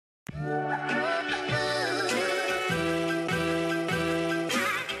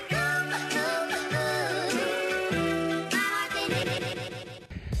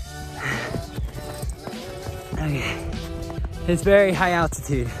It's very high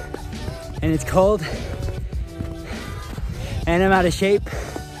altitude and it's cold and I'm out of shape,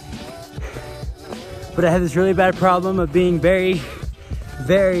 but I have this really bad problem of being very,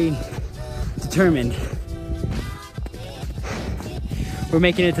 very determined. We're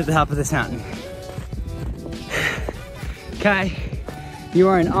making it to the top of this mountain. Kai, you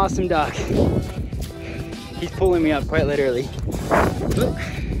are an awesome dog. He's pulling me up quite literally.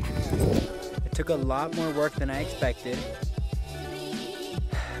 It took a lot more work than I expected.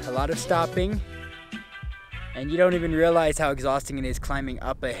 A lot of stopping. And you don't even realize how exhausting it is climbing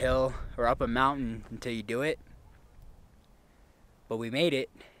up a hill or up a mountain until you do it. But we made it.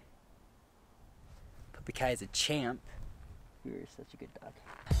 Puppy Kai is a champ. You are such a good dog.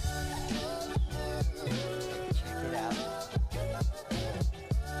 Check it out.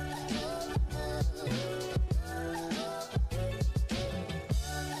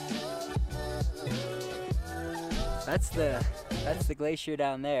 That's the glacier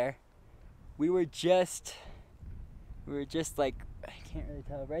down there. We were just like, I can't really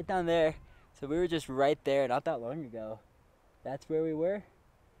tell, right down there. So we were just right there not that long ago. That's where we were.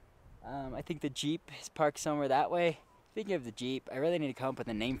 I think the Jeep is parked somewhere that way. Speaking of the Jeep, I really need to come up with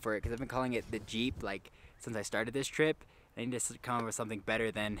a name for it because I've been calling it the Jeep like since I started this trip. I need to come up with something better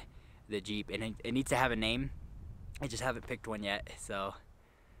than the Jeep, and it needs to have a name. I just haven't picked one yet, so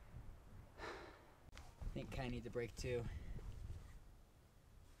I think Kai needs a break too.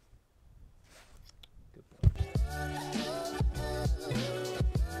 Good boy.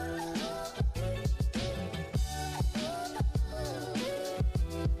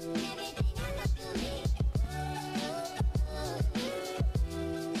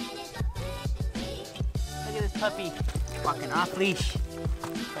 Look at this puppy walking off leash.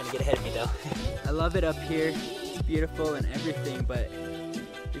 Trying to get ahead of me though. I love it up here. It's beautiful and everything, but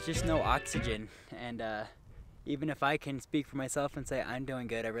there's just no oxygen. And even if I can speak for myself and say I'm doing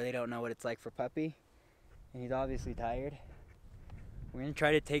good, I really don't know what it's like for Puppy. And he's obviously tired. We're gonna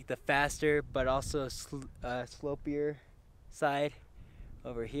try to take the faster but also slopier side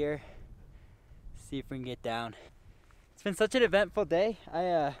over here. See if we can get down. It's been such an eventful day.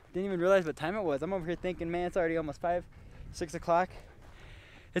 I didn't even realize what time it was. I'm over here thinking, man, it's already almost 6 o'clock.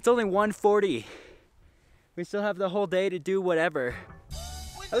 It's only 1:40. We still have the whole day to do whatever.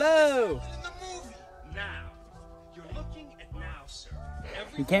 Hello! Now, you're looking at now, sir.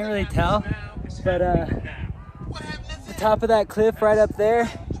 You can't really tell, but the top of that cliff right up there,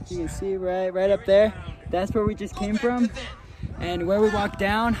 you can see right up there, that's where we just came from. And where we walked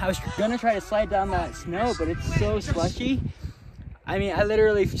down, I was gonna try to slide down that snow, but it's so slushy. I mean, I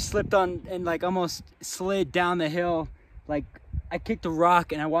literally slipped on and like almost slid down the hill. Like I kicked a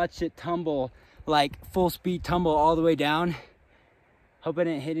rock and I watched it tumble, like full speed tumble all the way down. Hope I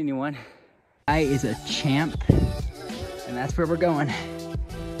didn't hit anyone. Guy is a champ, and that's where we're going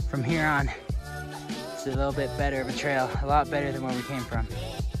from here on. It's a little bit better of a trail, a lot better than where we came from.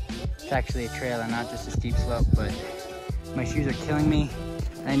 It's actually a trail and not just a steep slope, but my shoes are killing me.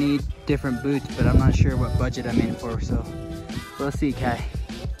 I need different boots, but I'm not sure what budget I'm in for, so we'll see, Kai.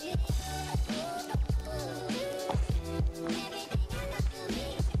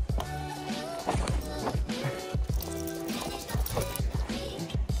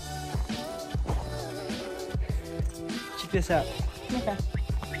 Check this out. Okay.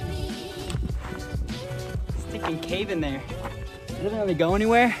 Stinking cave in there. It doesn't really go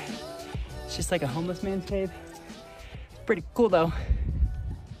anywhere. It's just like a homeless man's cave. It's pretty cool though.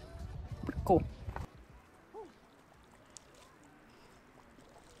 Pretty cool.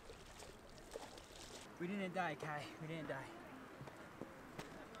 We didn't die, Kai. We didn't die.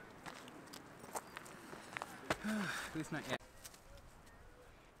 At least not yet.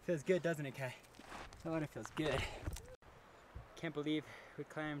 Feels good, doesn't it, Kai? Oh, it feels good. Can't believe we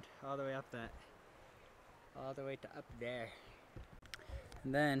climbed all the way up that. All the way to up there.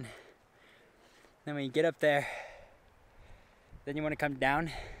 And then when you get up there, then you want to come down.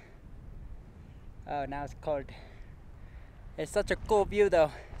 Oh, now it's cold. It's such a cool view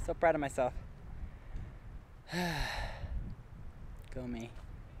though. So proud of myself. Go me.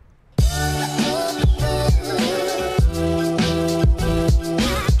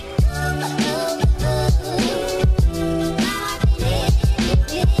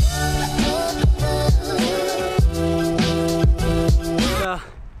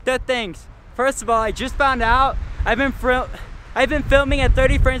 Good things. First of all, I just found out I've been filming at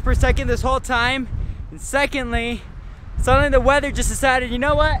 30 frames per second this whole time. And secondly, suddenly the weather just decided, you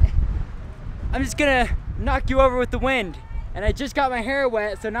know what? I'm just gonna knock you over with the wind. And I just got my hair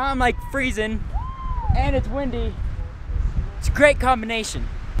wet, so now I'm like freezing and it's windy. It's a great combination.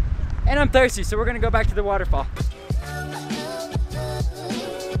 And I'm thirsty, so we're gonna go back to the waterfall.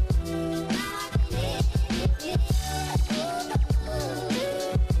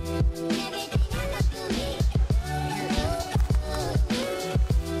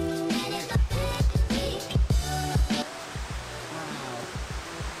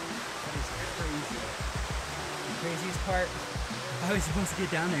 part. I was supposed to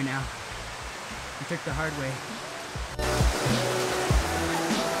get down there now. I took the hard way.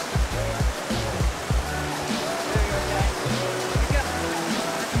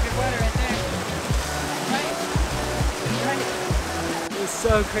 It was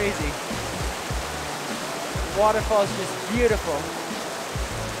so crazy. The waterfall is just beautiful.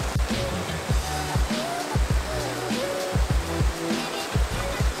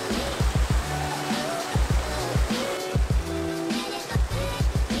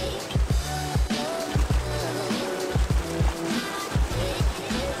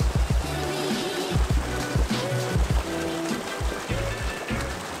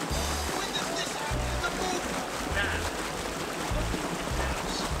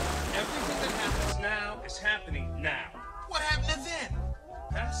 Happening now. What happened then?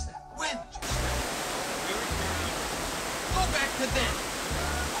 Past that. When? Go back to then.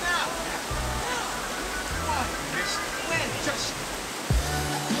 Now. Why? When?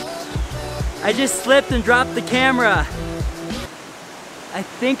 I just slipped and dropped the camera. I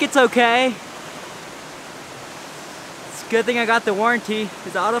think it's okay. It's a good thing I got the warranty.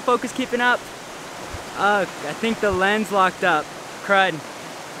 Is the autofocus keeping up? I think the lens locked up. Crud.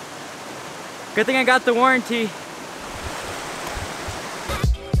 Good thing I got the warranty.